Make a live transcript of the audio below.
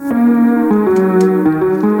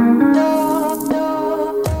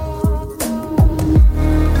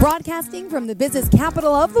from the business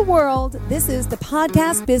capital of the world, this is the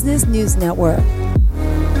Podcast Business News Network.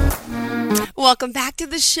 Welcome back to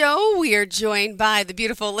the show. We are joined by the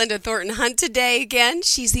beautiful Linda Thornton Hunt today again.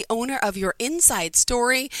 She's the owner of Your Inside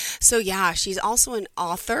Story. So yeah, she's also an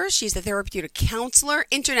author. She's a therapeutic counselor,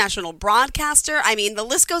 international broadcaster. I mean, the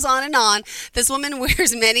list goes on and on. This woman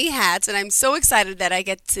wears many hats, and I'm so excited that I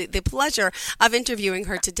get the pleasure of interviewing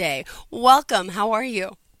her today. Welcome. How are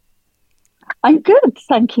you? I'm good.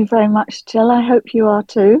 Thank you very much, Jill. I hope you are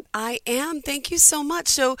too. I am. Thank you so much.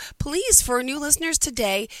 So please, for new listeners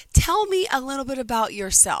today, tell me a little bit about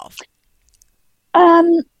yourself.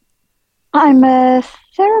 I'm a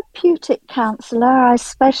therapeutic counsellor. I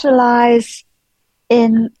specialise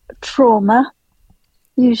in trauma,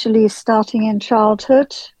 usually starting in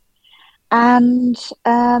childhood. And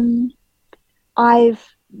I've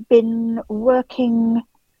been working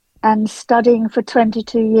and studying for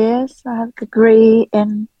 22 years. I have a degree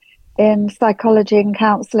in psychology and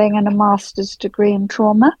counselling and a master's degree in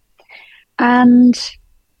trauma. And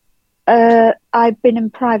I've been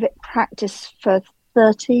in private practice for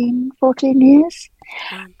 14 years.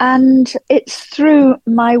 And it's through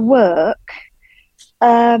my work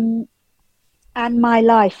and my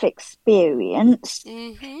life experience,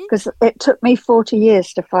 because it took me 40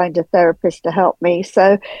 years to find a therapist to help me.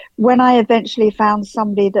 So when I eventually found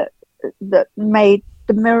somebody that made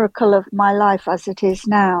the miracle of my life as it is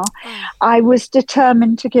now, I was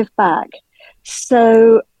determined to give back.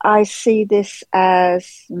 So I see this as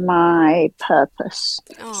my purpose.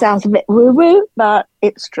 Sounds a bit woo-woo, but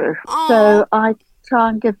it's true. So I try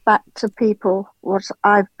and give back to people what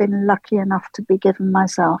I've been lucky enough to be given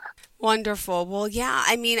myself. Wonderful. Well, yeah,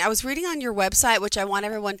 I mean, I was reading on your website, which I want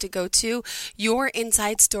everyone to go to,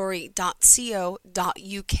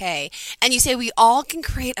 yourinsidestory.co.uk. And you say we all can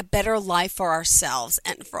create a better life for ourselves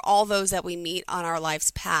and for all those that we meet on our life's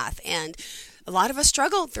path. And a lot of us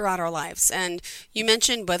struggle throughout our lives. And you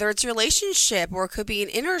mentioned whether it's a relationship or it could be an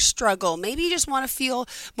inner struggle. Maybe you just want to feel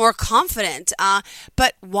more confident.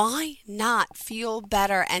 But why not feel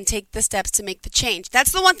better and take the steps to make the change?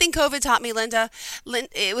 That's the one thing COVID taught me, Linda.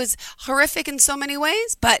 It was horrific in so many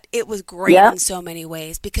ways, but it was great in so many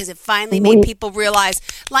ways because it finally made people realize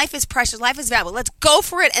life is precious, life is valuable. Let's go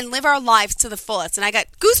for it and live our lives to the fullest. And I got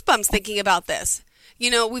goosebumps thinking about this. You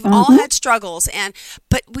know, we've all had struggles,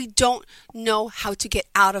 but we don't know how to get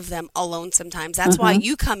out of them alone sometimes. That's why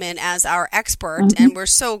you come in as our expert, and we're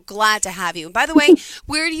so glad to have you. And by the way,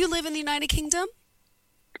 where do you live in the United Kingdom?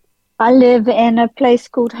 I live in a place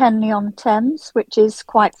called Henley-on-Thames, which is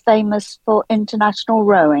quite famous for international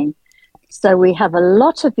rowing. So we have a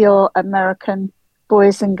lot of your American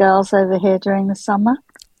boys and girls over here during the summer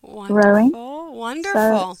rowing.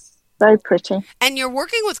 Wonderful. So, very pretty. And you're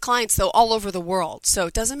working with clients, though, all over the world. So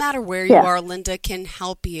it doesn't matter where you are, Linda can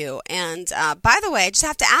help you. And by the way, I just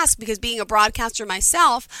have to ask, because being a broadcaster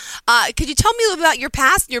myself, could you tell me a little about your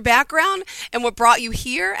past and your background and what brought you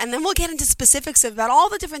here? And then we'll get into specifics about all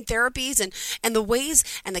the different therapies and the ways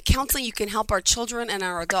and the counseling you can help our children and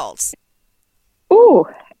our adults. Oh,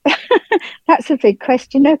 that's a big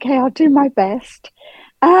question. Okay, I'll do my best.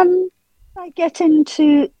 I get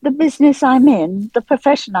into the business I'm in, the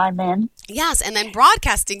profession I'm in. Yes, and then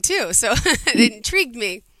broadcasting too, so it intrigued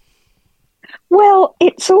me. Well,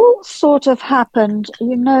 it's all sort of happened.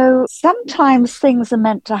 You know, sometimes things are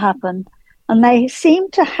meant to happen, and they seem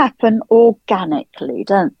to happen organically,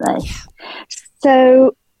 don't they? Yeah.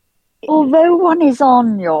 So, although one is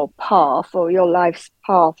on your path or your life's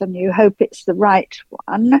path and you hope it's the right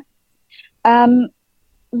one,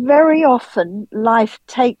 very often life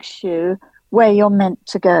takes you where you're meant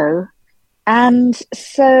to go. And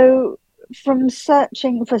so from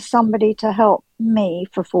searching for somebody to help me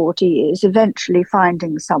for 40 years, eventually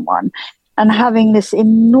finding someone and having this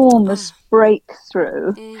enormous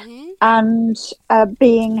breakthrough and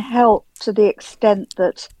being helped to the extent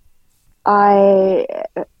that I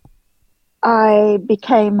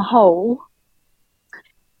became whole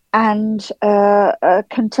and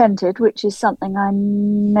contented, which is something I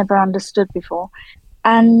never understood before.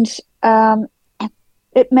 And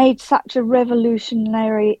it made such a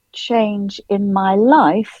revolutionary change in my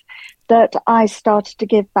life that I started to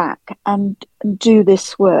give back and do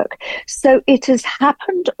this work. So it has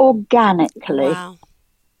happened organically. Wow.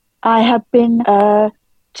 I have been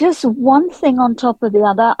just one thing on top of the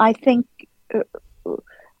other. I think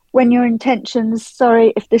when your intentions,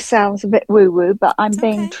 sorry if this sounds a bit woo-woo, but I'm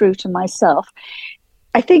being true to myself.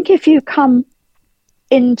 I think if you come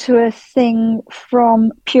into a thing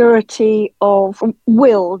from purity of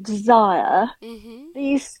will, desire,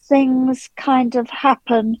 these things kind of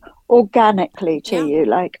happen organically to you.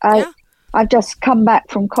 Like I've just come back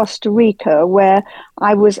from Costa Rica, where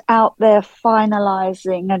I was out there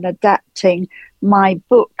finalizing and adapting my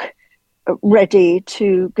book, ready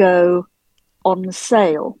to go on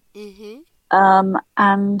sale.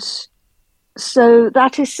 And so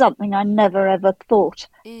that is something I never ever thought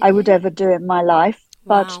I would ever do in my life.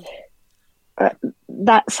 But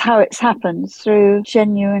that's how it's happened, through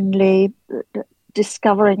genuinely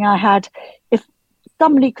discovering if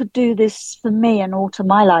somebody could do this for me and alter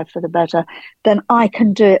my life for the better, then I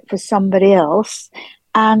can do it for somebody else.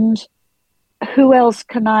 And who else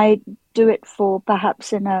can I do it for,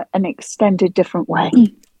 perhaps in an extended, different way?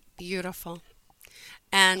 Beautiful.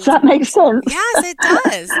 And does that make sense? Yes, it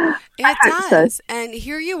does. It does. So. And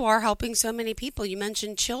here you are helping so many people. You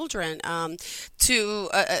mentioned children through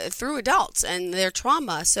adults and their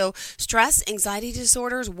trauma. So stress, anxiety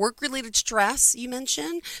disorders, work-related stress, you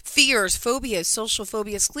mentioned, fears, phobias, social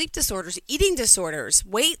phobias, sleep disorders, eating disorders,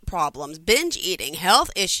 weight problems, binge eating,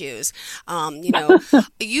 health issues.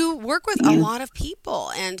 You work with a lot of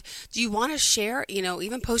people. And do you want to share,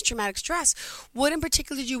 even post-traumatic stress, what in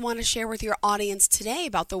particular do you want to share with your audience today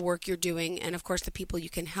about the work you're doing and, of course, the people you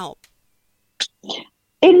can help?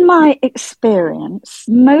 In my experience,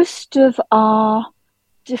 most of our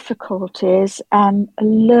difficulties and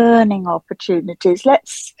learning opportunities,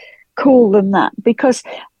 let's call them that, because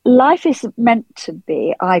life isn't meant to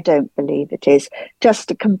be, I don't believe it is, just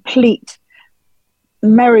a complete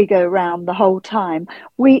merry-go-round the whole time.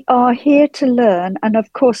 We are here to learn, and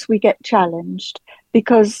of course we get challenged,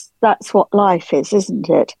 because that's what life is, isn't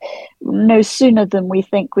it? No sooner than we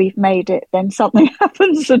think we've made it, then something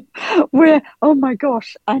happens and we're, oh my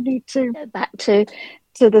gosh, I need to go back to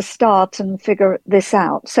the start and figure this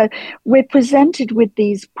out. So we're presented with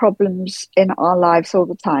these problems in our lives all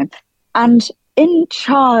the time. And in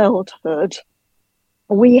childhood,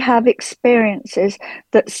 we have experiences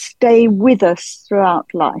that stay with us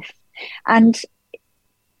throughout life. And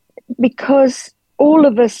because all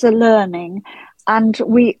of us are learning, and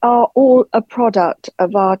we are all a product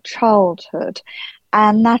of our childhood,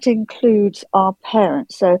 and that includes our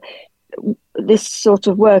parents. So this sort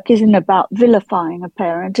of work isn't about vilifying a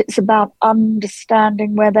parent, it's about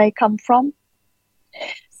understanding where they come from.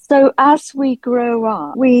 So as we grow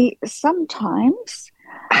up, we sometimes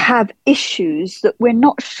have issues that we're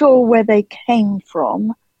not sure where they came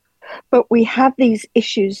from, but we have these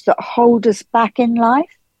issues that hold us back in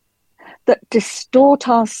life, that distort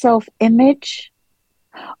our self-image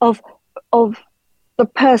of the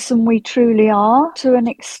person we truly are, to an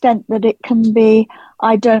extent that it can be,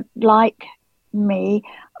 I don't like me,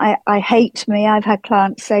 I hate me. I've had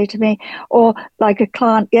clients say to me, or like a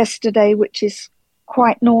client yesterday, which is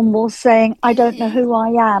quite normal, saying, I don't know who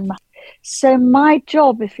I am. So my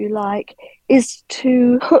job, if you like, is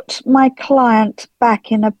to put my client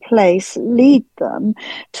back in a place, lead them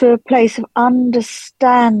to a place of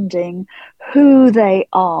understanding who they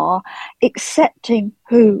are, accepting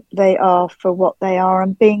who they are for what they are,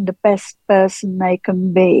 and being the best person they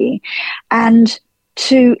can be, and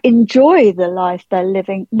to enjoy the life they're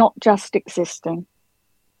living, not just existing.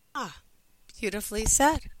 Beautifully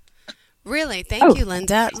said. Really, thank you,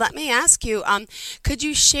 Linda. Let me ask you, could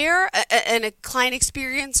you share a client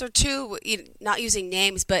experience or two, not using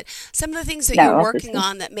names, but some of the things that you're working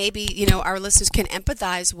on that maybe, our listeners can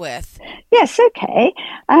empathize with? Yes, okay.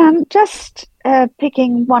 Just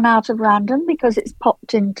picking one out of random because it's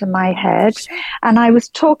popped into my head. Sure. And I was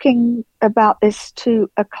talking about this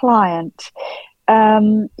to a client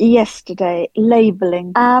yesterday,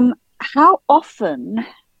 labeling. How often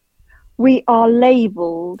we are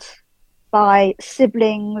labeled by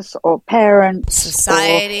siblings or parents,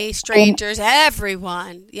 society, strangers,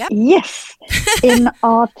 everyone. Yep. Yes, in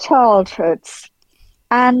our childhoods.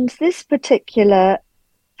 And this particular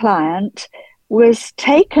client was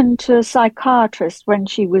taken to a psychiatrist when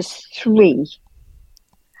she was 3.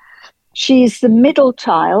 She's the middle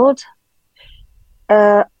child,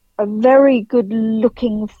 a very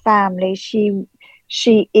good-looking family. She's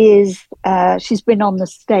been on the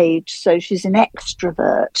stage, so she's an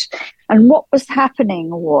extrovert. And what was happening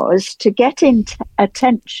was, to get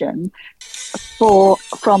attention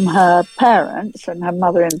from her parents, and her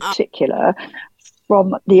mother in particular,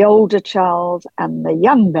 from the older child and the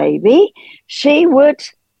young baby, she would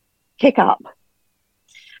kick up.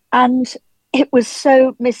 And it was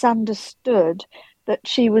so misunderstood that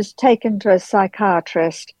she was taken to a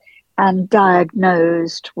psychiatrist and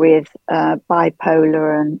diagnosed with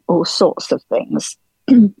bipolar and all sorts of things.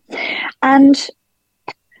 And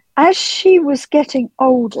as she was getting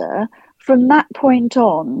older, from that point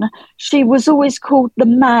on, she was always called the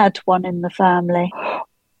mad one in the family.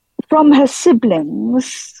 from her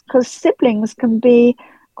siblings, because siblings can be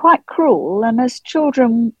quite cruel. And as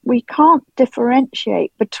children, we can't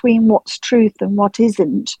differentiate between what's truth and what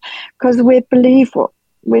isn't, because we believe what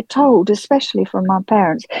we're told, especially from our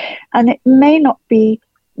parents. And it may not be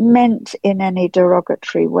meant in any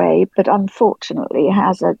derogatory way, but unfortunately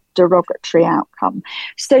has a derogatory outcome.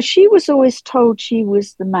 So she was always told she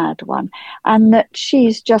was the mad one, and that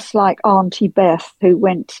she's just like Auntie Beth, who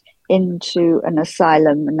went into an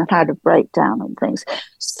asylum and had a breakdown and things.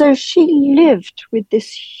 So she lived with this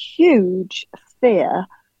huge fear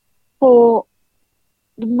for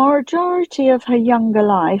the majority of her younger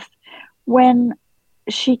life when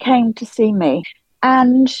she came to see me.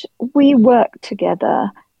 And we worked together.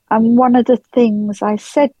 And one of the things I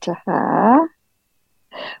said to her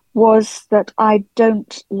was that I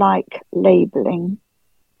don't like labeling,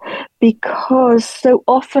 because so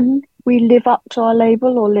often we live up to our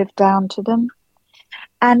label or live down to them.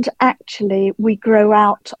 And actually, we grow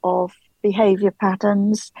out of behavior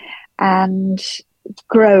patterns and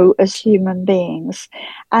grow as human beings.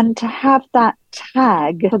 And to have that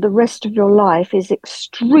tag for the rest of your life is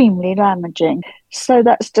extremely damaging. So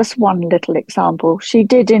that's just one little example. She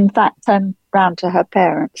did, in fact, turn round to her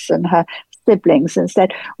parents and her siblings and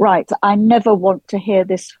said, right, I never want to hear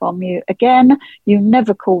this from you again. You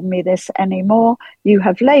never call me this anymore. You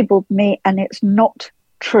have labelled me and it's not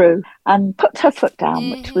true. And put her foot down,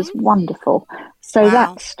 which was wonderful. So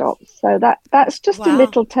that stopped. So that's just a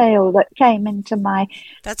little tale that came into my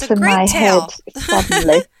head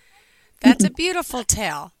suddenly. That's a beautiful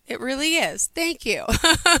tale. It really is. Thank you.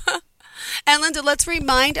 And Linda, let's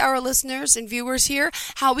remind our listeners and viewers here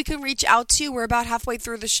how we can reach out to you. We're about halfway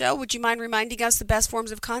through the show. Would you mind reminding us the best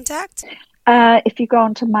forms of contact? If you go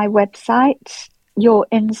onto my website, Your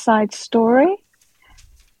Inside Story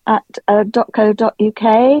at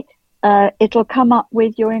 .co.uk, it'll come up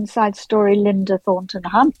with Your Inside Story, Linda Thornton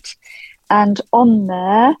Hunt. And on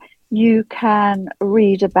there, you can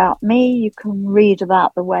read about me, you can read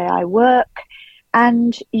about the way I work,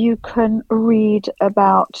 and you can read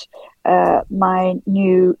about my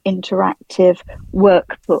new interactive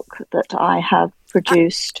workbook that I have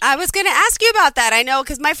produced. I was going to ask you about that. I know,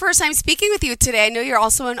 because my first time speaking with you today, I know you're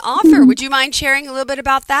also an author. Would you mind sharing a little bit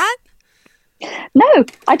about that? No,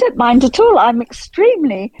 I don't mind at all. I'm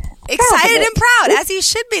extremely excited and proud, as you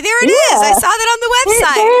should be. There it is. I saw that on the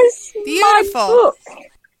website. Beautiful. My book.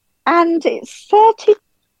 And it's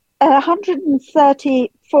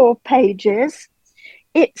 134 pages.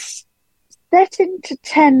 It's set into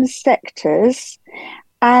 10 sectors,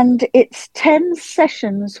 and it's 10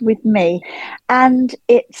 sessions with me. And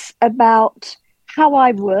it's about how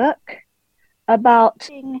I work, about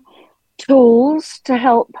tools to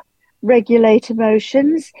help regulate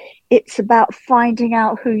emotions. It's about finding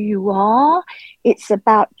out who you are. It's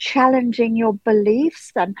about challenging your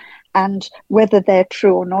beliefs and whether they're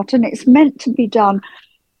true or not. And it's meant to be done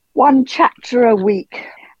one chapter a week.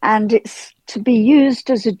 And it's to be used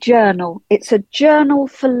as a journal. It's a journal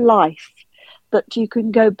for life that you can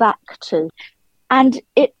go back to. And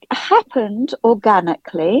it happened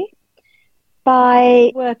organically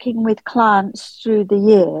by working with clients through the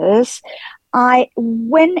years.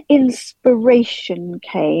 When inspiration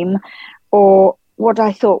came, or what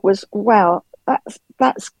I thought was, well,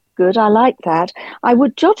 that's good, I like that, I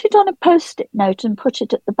would jot it on a Post-it note and put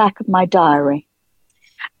it at the back of my diary.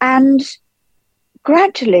 And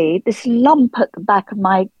gradually, this lump at the back of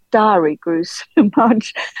my diary grew so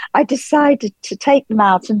much, I decided to take them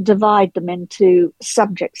out and divide them into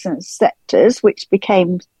subjects and sectors, which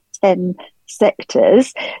became 10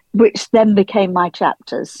 sectors, which then became my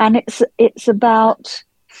chapters. And it's about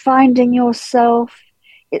finding yourself.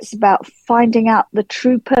 It's about finding out the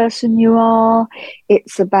true person you are.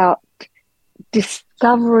 It's about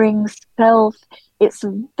discovering self. It's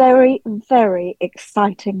a very, very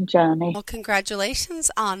exciting journey. Well,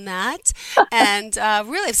 congratulations on that. And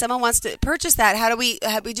really, if someone wants to purchase that, how do we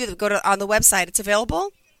do that? Go on the website. It's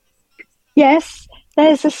available? Yes.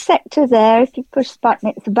 There's a sector there. If you push the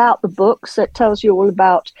button, it's about the book. So it tells you all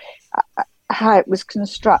about how it was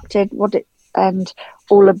constructed, and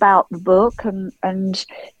all about the book. And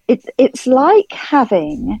it's like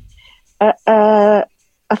having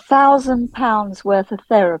 £1,000 worth of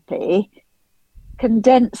therapy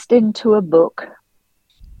condensed into a book.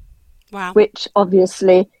 Wow. Which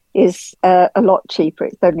obviously is a lot cheaper.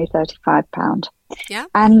 It's only £35. Yeah.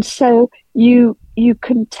 And so you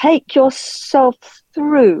can take yourself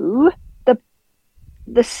through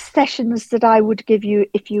the sessions that I would give you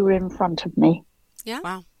if you were in front of me. Yeah.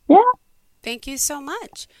 Wow. Yeah. Thank you so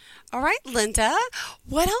much. All right, Linda,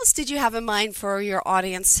 what else did you have in mind for your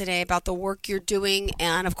audience today about the work you're doing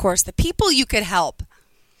and, of course, the people you could help?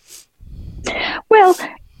 Well,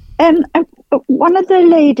 one of the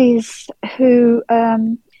ladies who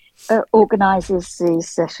organises these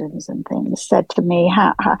sessions and things said to me,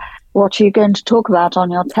 what are you going to talk about on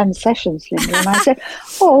your 10 sessions, Linda? And I said,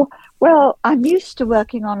 oh, well, I'm used to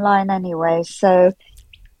working online anyway, so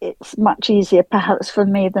it's much easier perhaps for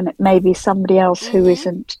me than it may be somebody else who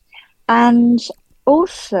isn't. And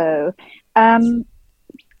also, I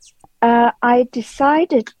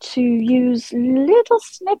decided to use little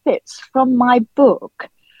snippets from my book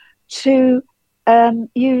to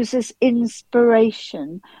use as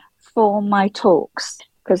inspiration for my talks,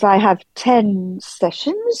 because I have 10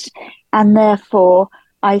 sessions, and therefore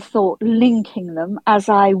I thought linking them as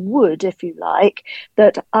I would, if you like,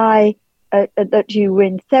 that you were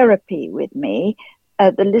in therapy with me,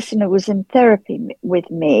 the listener was in therapy with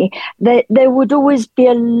me, there would always be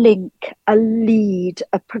a link, a lead,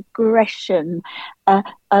 a progression, a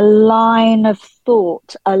line of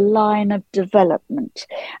thought, a line of development.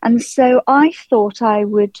 And so I thought I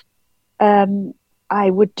would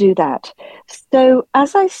do that. So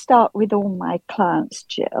as I start with all my clients,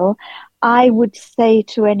 Jill, I would say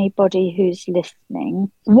to anybody who's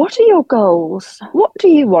listening, what are your goals? What do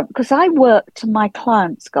you want? Because I work to my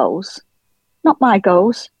clients' goals, not my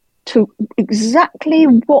goals, to exactly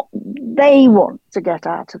what they want to get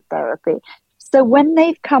out of therapy. So when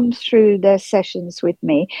they've come through their sessions with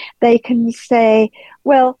me, they can say,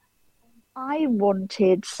 well, I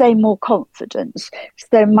wanted, say, more confidence.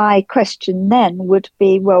 So my question then would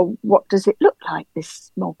be, well, what does it look like,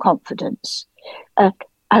 this more confidence?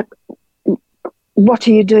 What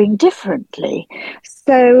are you doing differently?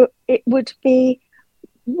 So it would be,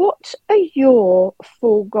 what are your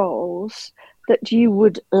 4 goals that you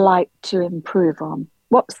would like to improve on?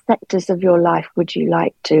 What sectors of your life would you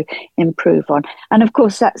like to improve on? And of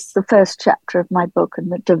course, that's the first chapter of my book,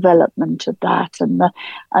 and the development of that, and the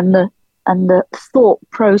thought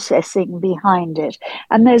processing behind it.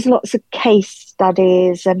 And there's lots of case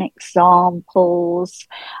studies and examples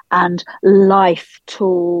and life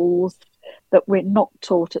tools that we're not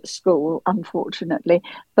taught at school, unfortunately,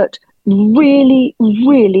 but really,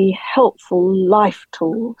 really helpful life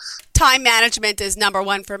tools. Time management is number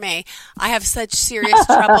one for me. I have such serious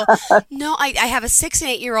trouble. No, I have a 6 and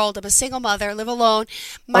 8 year old. I'm a single mother, live alone.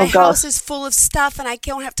 My house is full of stuff and I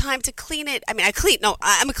don't have time to clean it. I mean,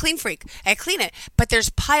 I'm a clean freak. I clean it, but there's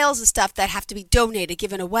piles of stuff that have to be donated,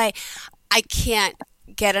 given away. I can't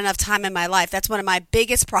get enough time in my life. That's one of my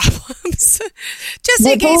biggest problems. Just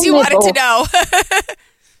in case you wanted to know.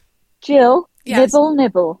 Jill, yes.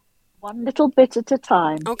 Nibble. One little bit at a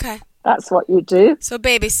time. Okay. That's what you do. So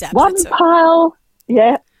baby steps. One pile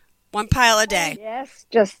a day. Yes,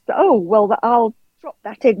 I'll drop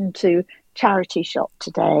that into charity shop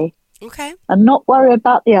today. Okay. And not worry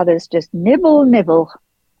about the others, just nibble.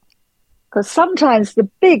 Because sometimes the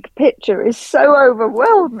big picture is so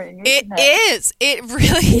overwhelming. It is. It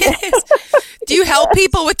really is. Do you help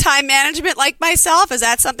people with time management like myself? Is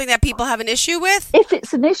that something that people have an issue with? If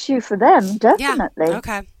it's an issue for them, definitely. Yeah.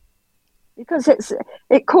 Okay. Because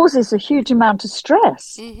it causes a huge amount of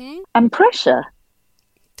stress and pressure.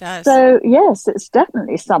 It does. So, yes, it's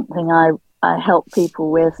definitely something I help people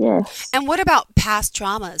with, yes. And what about past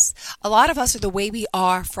traumas? A lot of us are the way we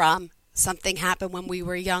are from something happened when we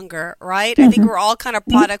were younger, right? I think we're all kind of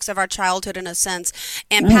products of our childhood in a sense.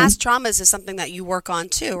 And past traumas is something that you work on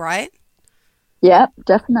too, right? Yeah,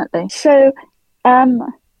 definitely. So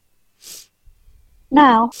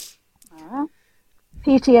now,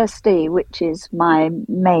 PTSD, which is my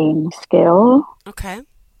main skill. Okay.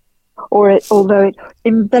 Although it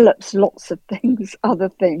envelops lots of things, other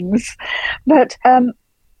things. But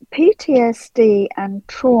PTSD and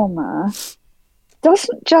trauma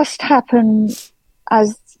doesn't just happen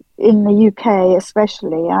as in the UK,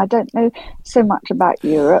 especially. I don't know so much about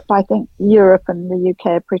Europe. I think Europe and the UK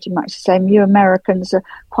are pretty much the same. You Americans are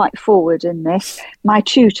quite forward in this. My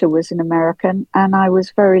tutor was an American, and I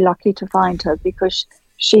was very lucky to find her because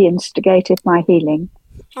she instigated my healing.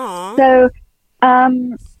 Aww. So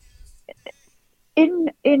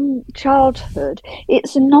in childhood,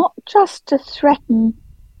 it's not just to threaten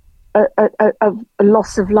a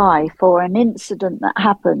loss of life or an incident that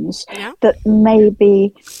happens that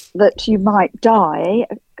maybe that you might die,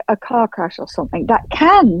 a car crash or something, that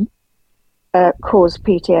can cause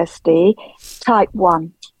PTSD type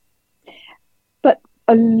 1. But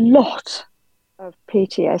a lot of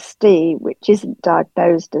PTSD, which isn't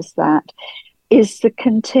diagnosed as that, is the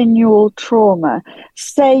continual trauma.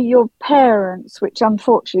 Say your parents, which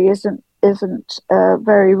unfortunately isn't isn't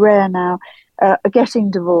very rare now, are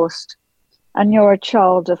getting divorced, and you're a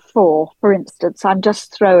child of 4, for instance. I'm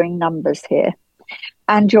just throwing numbers here.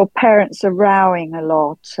 And your parents are rowing a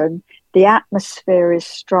lot, and the atmosphere is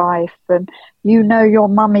strife, and your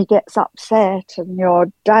mummy gets upset and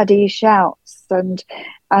your daddy shouts, and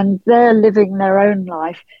they're living their own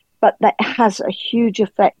life, but that has a huge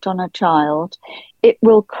effect on a child. It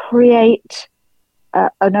will create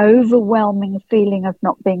an overwhelming feeling of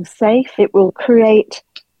not being safe. It will create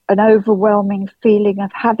an overwhelming feeling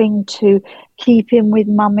of having to keep in with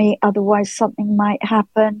mummy, otherwise something might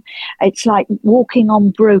happen. It's like walking on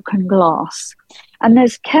broken glass. And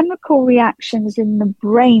there's chemical reactions in the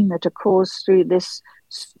brain that are caused through this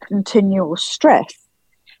continual stress.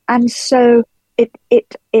 And so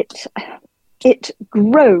it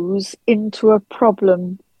grows into a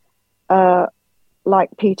problem like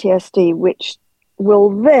PTSD, which will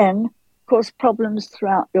then cause problems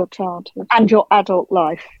throughout your childhood and your adult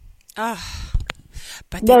life. But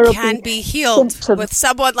they can be healed with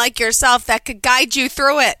someone like yourself that could guide you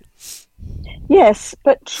through it. Yes,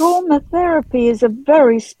 but trauma therapy is a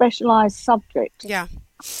very specialized subject. Yeah.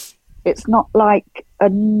 It's not like a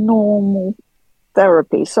normal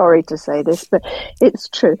therapy. Sorry to say this, but it's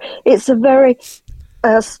true. It's a very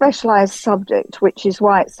specialized subject, which is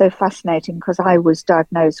why it's so fascinating, because I was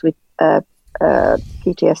diagnosed with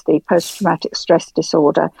PTSD, post-traumatic stress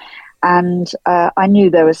disorder, and I knew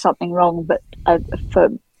there was something wrong, but for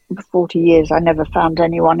 40 years I never found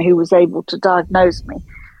anyone who was able to diagnose me.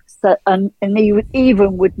 So, and they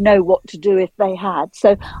even would know what to do if they had.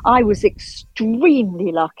 So I was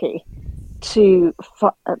extremely lucky to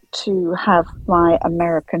have my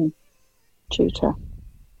American tutor.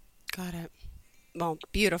 Got it. Well,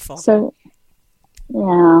 beautiful. So,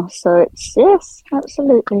 yeah. So it's, yes,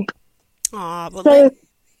 absolutely. Aw, well, so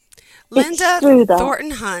Linda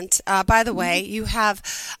Thornton Hunt, by the way, you have,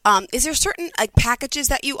 is there certain packages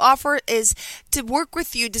that you offer is to work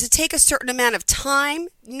with you? Does it take a certain amount of time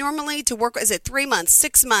normally to work? Is it 3 months,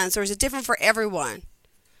 6 months, or is it different for everyone?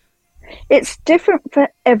 It's different for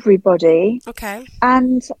everybody. Okay.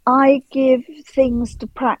 And I give things to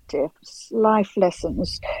practice, life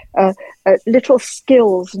lessons, little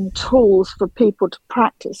skills and tools for people to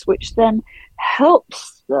practice, which then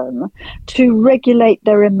helps them to regulate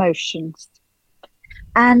their emotions.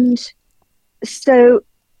 And so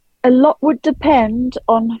a lot would depend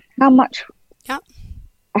on how much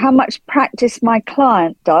practice my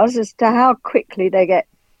client does as to how quickly they get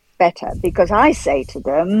better, because I say to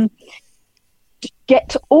them,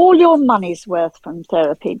 get all your money's worth from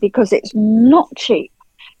therapy, because it's not cheap.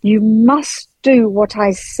 You must do what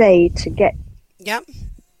I say to get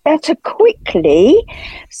better quickly,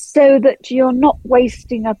 so that you're not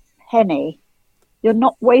wasting a penny. You're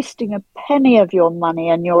not wasting a penny of your money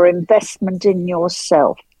and your investment in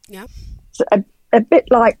yourself. Yeah. So a bit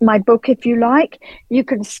like my book, if you like. You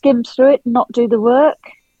can skim through it and not do the work.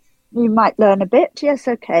 You might learn a bit, yes,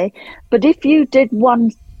 okay. But if you did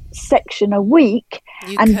one section a week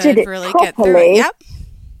and did it really properly,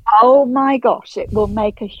 oh my gosh, it will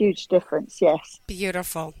make a huge difference, yes.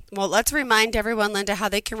 Beautiful. Well, let's remind everyone, Linda, how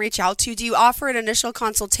they can reach out to you. Do you offer an initial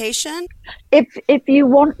consultation? If you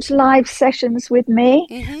want live sessions with me,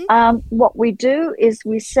 what we do is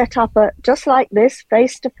we set up just like this,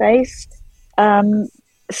 face-to-face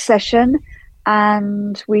session,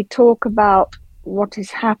 and we talk about what is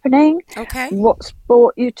happening, what's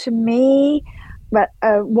brought you to me, but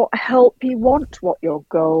what help you want, what your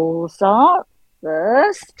goals are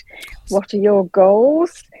first, what are your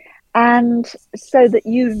goals, and so that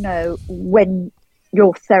you know when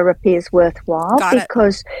your therapy is worthwhile,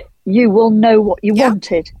 because you will know what you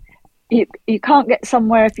wanted. You can't get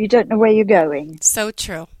somewhere if you don't know where you're going. So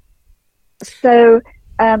true. So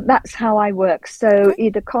that's how I work. So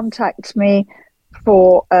either contact me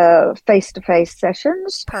for face-to-face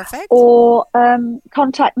sessions, or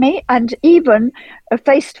contact me, and even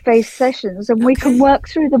face-to-face sessions, and we can work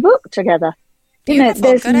through the book together. Beautiful.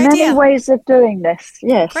 There's many ways of doing this.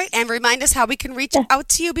 Yes. Great. And remind us how we can reach out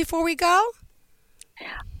to you before we go.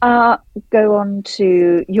 Go on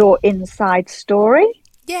to Your Inside Story.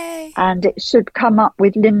 Yay. And it should come up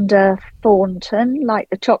with Linda Thornton, like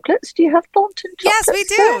the chocolates. Do you have Thornton chocolates? Yes, we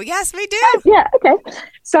do. There? Yes, we do. Oh, yeah, okay.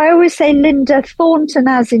 So I always say Linda Thornton,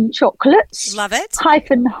 as in chocolates. Love it.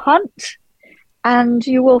 -Hunt. And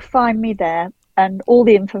you will find me there. And all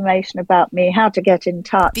the information about me, how to get in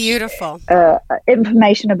touch. Beautiful.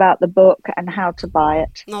 Information about the book and how to buy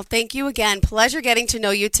it. Well, thank you again. Pleasure getting to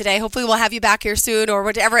know you today. Hopefully we'll have you back here soon, or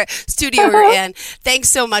whatever studio you're in. Thanks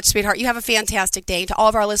so much, sweetheart. You have a fantastic day. And to all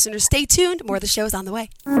of our listeners, stay tuned. More of the show is on the way.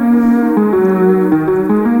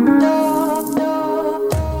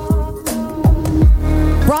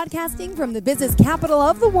 Broadcasting from the business capital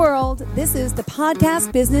of the world, this is the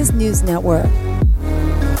Podcast Business News Network.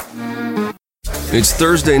 It's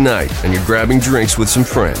Thursday night, and you're grabbing drinks with some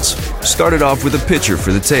friends. Started off with a pitcher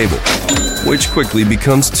for the table, which quickly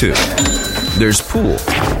becomes two. There's pool.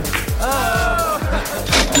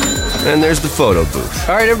 And there's the photo booth.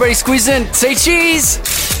 All right, everybody squeeze in. Say cheese!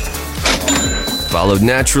 Followed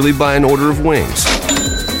naturally by an order of wings.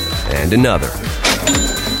 And another.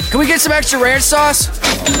 Can we get some extra ranch sauce?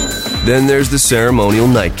 Then there's the ceremonial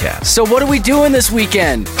nightcap. So what are we doing this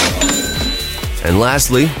weekend? And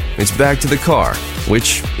lastly, it's back to the car,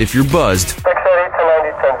 which, if you're buzzed,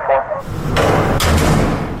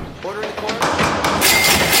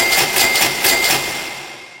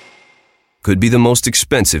 could be the most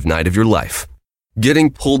expensive night of your life. Getting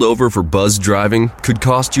pulled over for buzzed driving could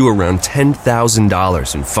cost you around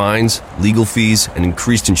 $10,000 in fines, legal fees, and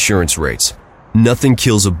increased insurance rates. Nothing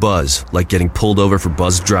kills a buzz like getting pulled over for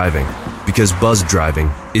buzzed driving, because buzzed driving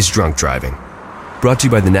is drunk driving. Brought to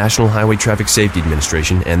you by the National Highway Traffic Safety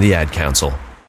Administration and the Ad Council.